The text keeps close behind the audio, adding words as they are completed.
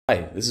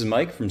Hi, this is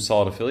Mike from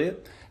Solid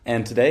Affiliate,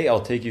 and today I'll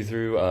take you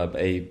through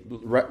a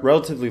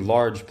relatively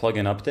large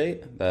plugin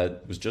update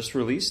that was just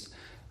released.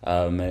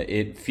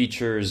 It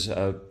features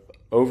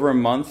over a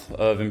month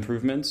of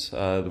improvements,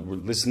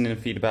 listening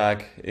to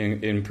feedback,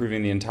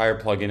 improving the entire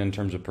plugin in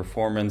terms of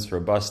performance,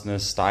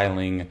 robustness,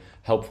 styling,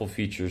 helpful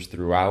features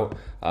throughout.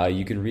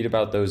 You can read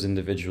about those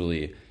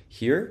individually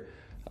here.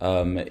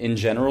 In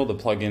general, the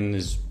plugin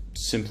is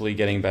simply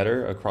getting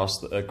better across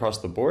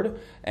the board,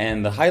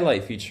 and the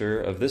highlight feature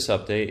of this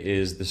update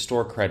is the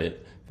store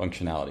credit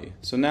functionality.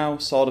 So now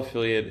Solid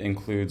Affiliate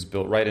includes,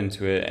 built right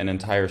into it, an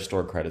entire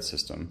store credit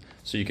system.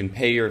 So you can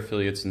pay your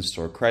affiliates in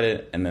store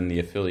credit, and then the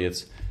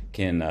affiliates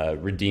can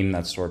redeem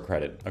that store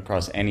credit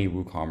across any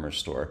WooCommerce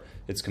store.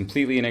 It's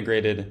completely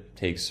integrated,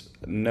 takes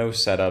no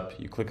setup,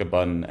 you click a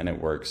button and it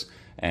works.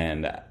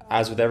 And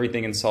as with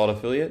everything in Solid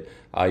Affiliate,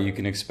 you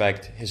can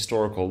expect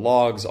historical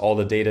logs, all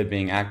the data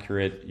being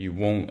accurate. You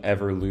won't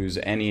ever lose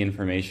any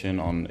information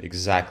on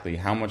exactly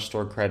how much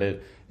store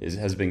credit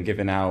has been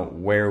given out,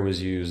 where it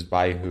was used,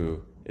 by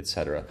who,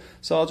 etc.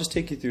 So I'll just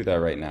take you through that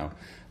right now.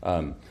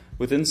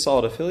 Within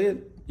Solid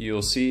Affiliate,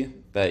 you'll see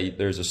that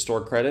there's a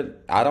store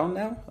credit add-on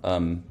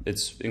now.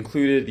 It's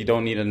included, you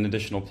don't need an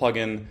additional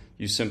plugin.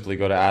 You simply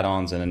go to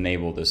add-ons and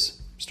enable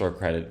this store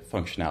credit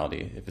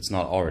functionality if it's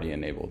not already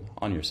enabled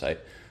on your site.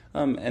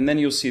 And then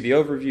you'll see the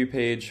overview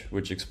page,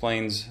 which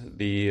explains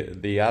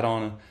the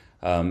add-on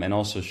and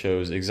also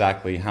shows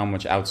exactly how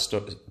much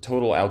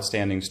total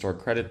outstanding store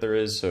credit there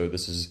is. So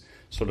this is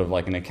sort of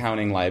like an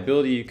accounting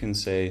liability. You can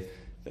say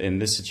in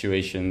this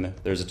situation,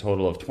 there's a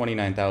total of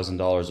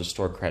 $29,000 of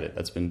store credit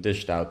that's been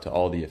dished out to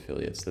all the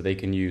affiliates that they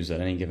can use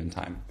at any given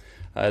time,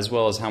 as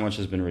well as how much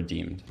has been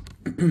redeemed.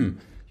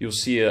 You'll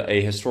see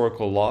a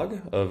historical log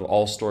of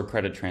all store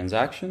credit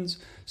transactions,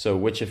 so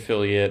which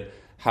affiliate,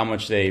 how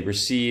much they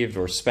received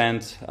or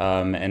spent,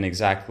 and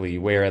exactly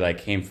where that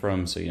came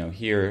from. So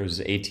here it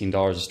was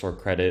 $18 of store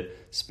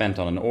credit spent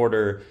on an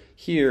order.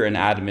 Here an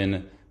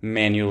admin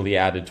manually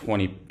added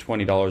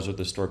 $20 worth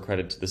of store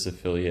credit to this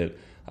affiliate.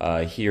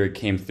 Here it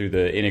came through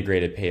the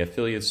integrated pay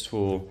affiliates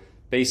tool.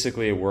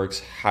 Basically it works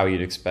how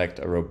you'd expect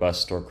a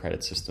robust store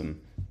credit system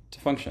to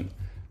function.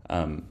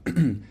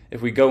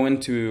 If we go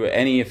into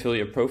any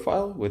affiliate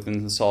profile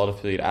within the Solid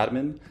Affiliate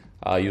admin,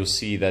 you'll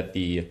see that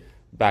the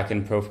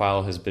backend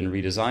profile has been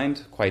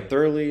redesigned quite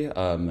thoroughly.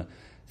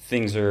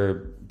 Things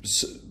are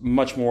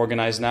much more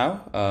organized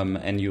now,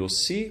 and you'll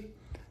see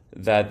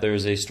that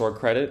there's a store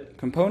credit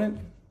component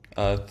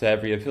to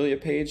every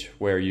affiliate page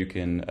where you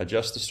can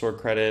adjust the store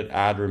credit,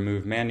 add,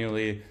 remove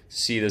manually,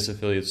 see this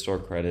affiliate store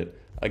credit,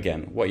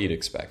 again, what you'd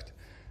expect.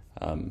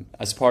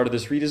 As part of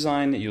this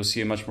redesign, you'll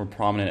see a much more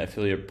prominent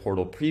affiliate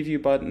portal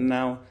preview button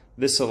now.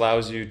 This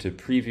allows you to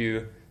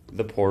preview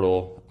the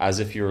portal as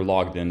if you were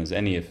logged in as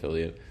any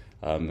affiliate.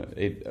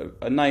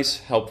 A nice,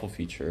 helpful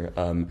feature.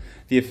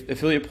 The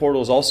affiliate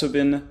portal has also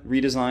been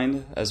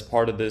redesigned as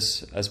part of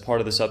this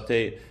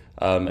update.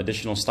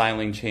 Additional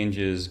styling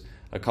changes,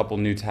 a couple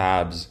new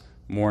tabs,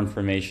 more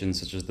information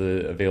such as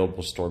the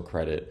available store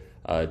credit.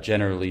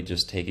 Generally,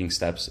 just taking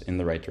steps in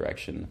the right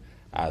direction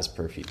as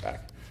per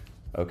feedback.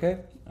 Okay,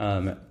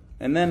 and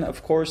then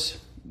of course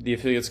the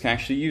affiliates can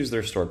actually use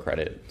their store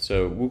credit.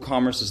 So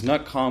WooCommerce does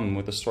not come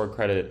with a store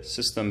credit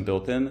system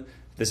built in.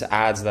 This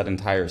adds that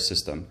entire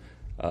system.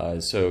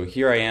 So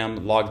here I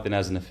am logged in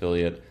as an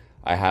affiliate.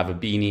 I have a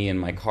beanie in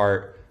my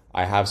cart.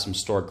 I have some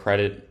store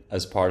credit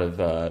as part of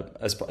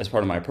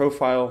my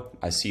profile.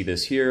 I see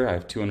this here. I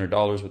have $200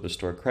 worth of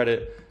store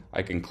credit.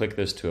 I can click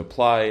this to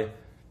apply.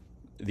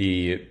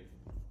 The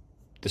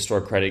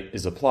store credit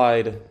is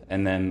applied,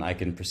 and then I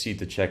can proceed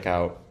to check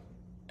out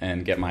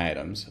and get my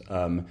items.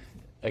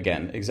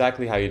 Again,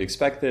 exactly how you'd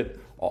expect it.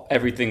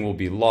 Everything will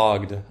be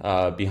logged.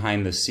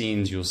 Behind the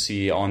scenes, you'll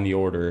see on the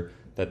order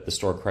that the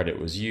store credit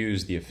was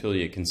used. The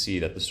affiliate can see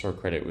that the store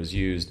credit was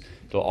used.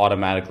 It'll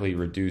automatically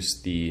reduce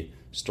the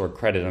store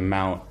credit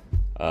amount.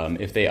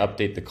 If they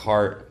update the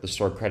cart, the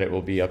store credit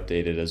will be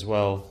updated as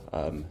well.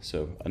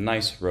 So a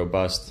nice,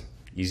 robust,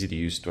 easy to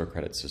use store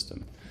credit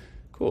system.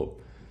 Cool.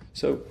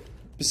 So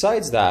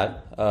besides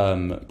that,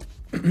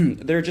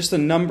 there are just a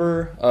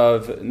number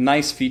of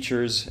nice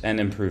features and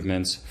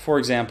improvements. For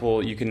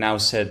example, you can now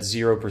set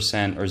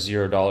 0% or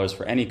 $0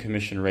 for any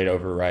commission rate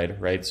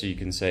override, right? So you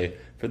can say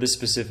for this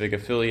specific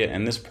affiliate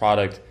and this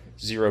product,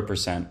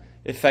 0%,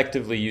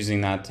 effectively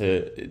using that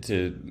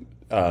to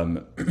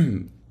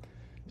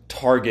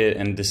target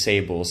and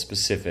disable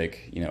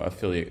specific,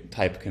 affiliate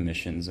type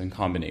commissions and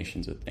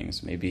combinations of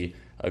things. Maybe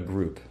a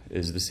group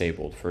is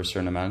disabled for a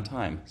certain amount of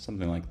time,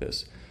 something like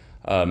this.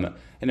 An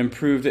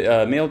improved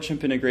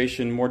MailChimp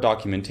integration, more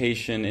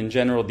documentation. In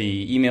general,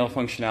 the email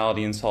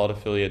functionality in Solid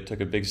Affiliate took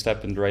a big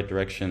step in the right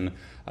direction.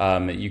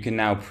 You can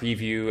now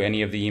preview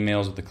any of the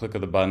emails with the click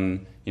of the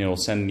button. It'll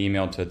send an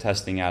email to a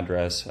testing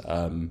address.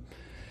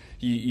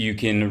 You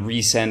can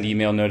resend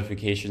email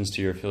notifications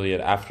to your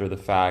affiliate after the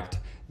fact.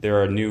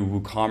 There are new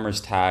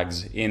WooCommerce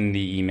tags in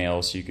the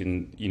email, so you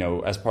can,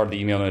 as part of the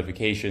email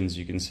notifications,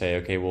 you can say,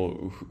 okay,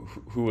 well,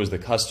 who was the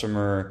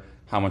customer?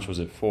 How much was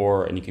it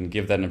for? And you can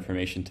give that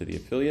information to the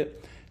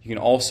affiliate. You can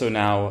also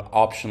now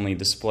optionally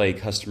display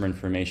customer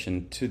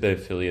information to the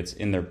affiliates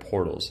in their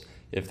portals,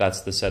 if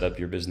that's the setup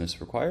your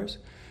business requires.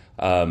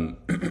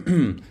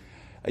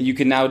 You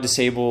can now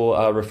disable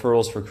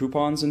referrals for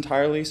coupons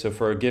entirely. So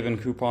for a given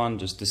coupon,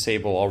 just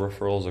disable all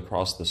referrals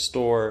across the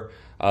store.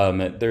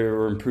 There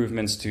were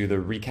improvements to the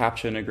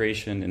reCAPTCHA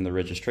integration in the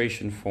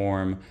registration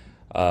form.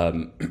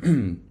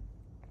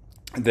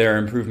 There are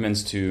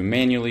improvements to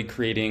manually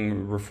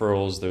creating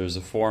referrals. There's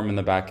a form in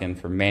the backend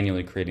for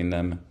manually creating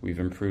them. We've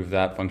improved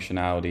that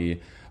functionality.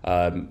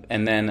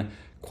 And then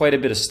quite a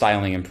bit of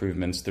styling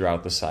improvements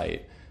throughout the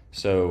site.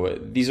 So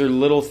these are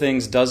little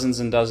things, dozens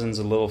and dozens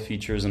of little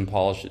features and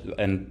polish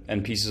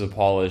and pieces of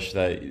polish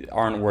that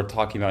aren't worth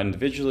talking about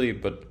individually,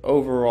 but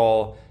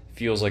overall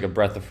feels like a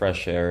breath of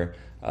fresh air.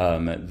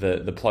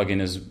 The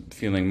plugin is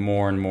feeling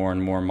more and more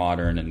and more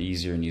modern and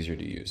easier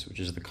to use, which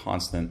is the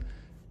constant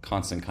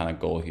kind of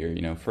goal here.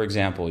 You know, for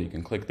example, you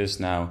can click this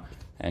now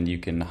and you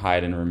can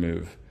hide and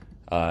remove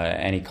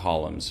any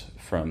columns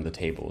from the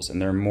tables,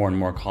 and there are more and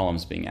more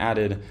columns being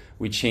added.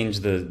 We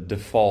changed the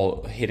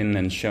default hidden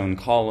and shown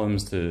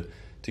columns to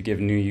give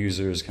new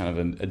users kind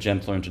of a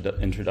gentler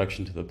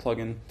introduction to the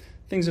plugin,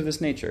 things of this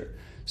nature.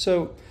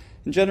 So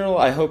in general,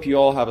 I hope you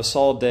all have a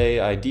solid day.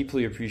 I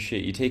deeply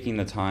appreciate you taking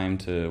the time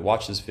to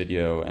watch this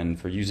video and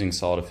for using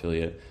Solid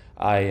Affiliate.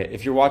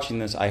 If you're watching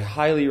this, I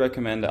highly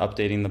recommend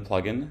updating the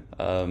plugin.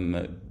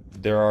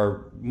 There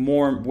are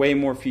way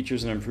more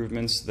features and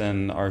improvements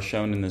than are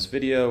shown in this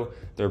video.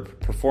 There are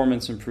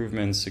performance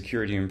improvements,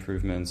 security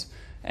improvements,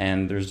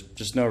 and there's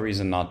just no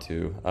reason not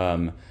to.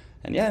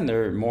 And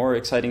there are more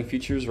exciting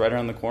features right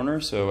around the corner.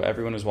 So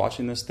everyone who's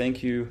watching this,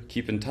 thank you.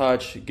 Keep in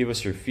touch. Give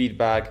us your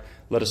feedback.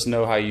 Let us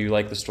know how you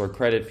like the store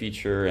credit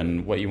feature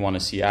and what you want to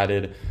see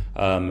added.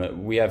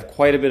 We have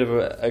quite a bit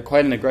of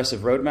quite an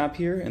aggressive roadmap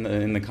here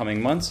in the coming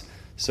months.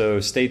 So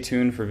stay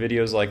tuned for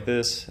videos like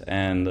this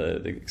and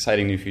the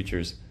exciting new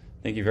features.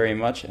 Thank you very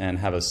much and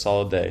have a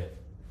solid day.